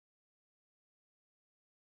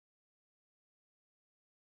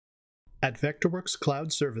At Vectorworks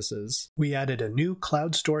Cloud Services, we added a new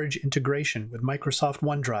cloud storage integration with Microsoft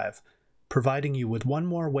OneDrive, providing you with one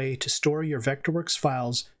more way to store your Vectorworks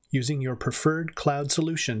files using your preferred cloud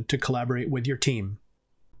solution to collaborate with your team.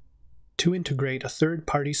 To integrate a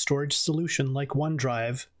third-party storage solution like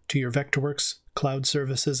OneDrive to your Vectorworks Cloud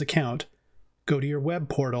Services account, go to your web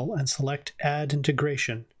portal and select Add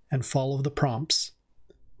Integration and follow the prompts.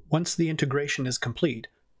 Once the integration is complete,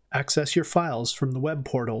 access your files from the web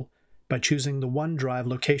portal by choosing the OneDrive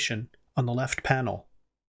location on the left panel.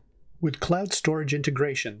 With cloud storage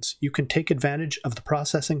integrations, you can take advantage of the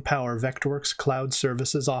processing power Vectorworks Cloud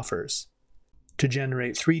Services offers to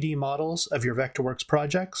generate 3D models of your Vectorworks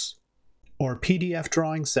projects or PDF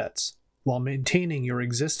drawing sets while maintaining your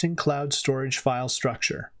existing cloud storage file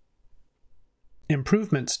structure.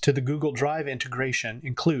 Improvements to the Google Drive integration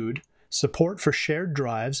include support for shared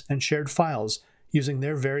drives and shared files using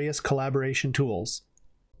their various collaboration tools.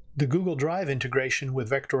 The Google Drive integration with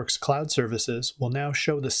Vectorworks Cloud Services will now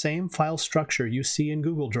show the same file structure you see in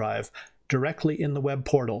Google Drive directly in the web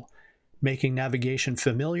portal, making navigation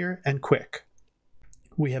familiar and quick.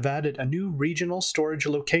 We have added a new regional storage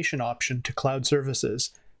location option to Cloud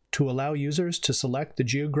Services to allow users to select the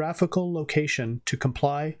geographical location to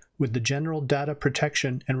comply with the General Data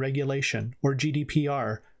Protection and Regulation, or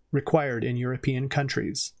GDPR, required in European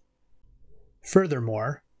countries.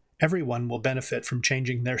 Furthermore, everyone will benefit from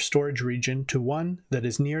changing their storage region to one that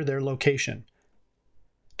is near their location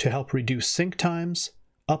to help reduce sync times,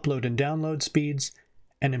 upload and download speeds,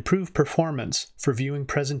 and improve performance for viewing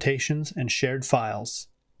presentations and shared files.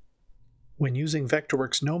 When using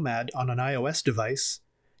Vectorworks Nomad on an iOS device,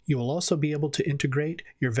 you will also be able to integrate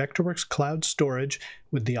your Vectorworks Cloud storage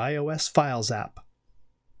with the iOS Files app.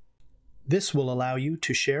 This will allow you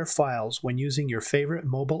to share files when using your favorite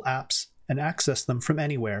mobile apps and access them from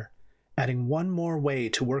anywhere, adding one more way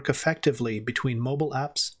to work effectively between mobile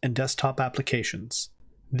apps and desktop applications.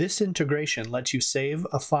 This integration lets you save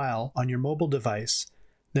a file on your mobile device,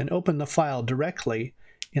 then open the file directly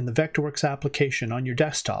in the Vectorworks application on your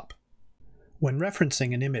desktop. When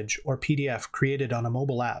referencing an image or PDF created on a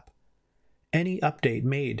mobile app, any update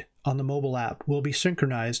made on the mobile app will be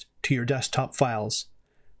synchronized to your desktop files,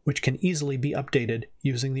 which can easily be updated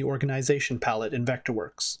using the organization palette in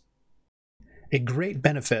Vectorworks. A great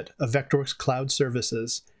benefit of Vectorworks Cloud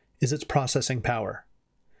Services is its processing power.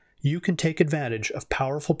 You can take advantage of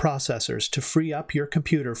powerful processors to free up your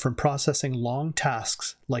computer from processing long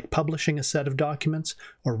tasks like publishing a set of documents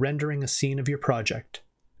or rendering a scene of your project.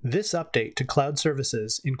 This update to Cloud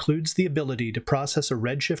Services includes the ability to process a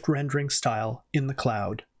Redshift rendering style in the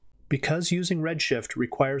cloud. Because using Redshift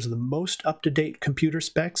requires the most up-to-date computer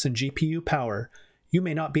specs and GPU power, you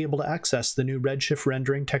may not be able to access the new Redshift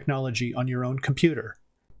rendering technology on your own computer.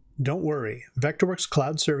 Don't worry, Vectorworks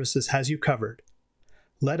Cloud Services has you covered.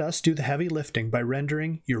 Let us do the heavy lifting by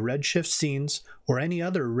rendering your Redshift scenes or any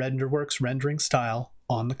other Renderworks rendering style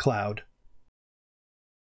on the cloud.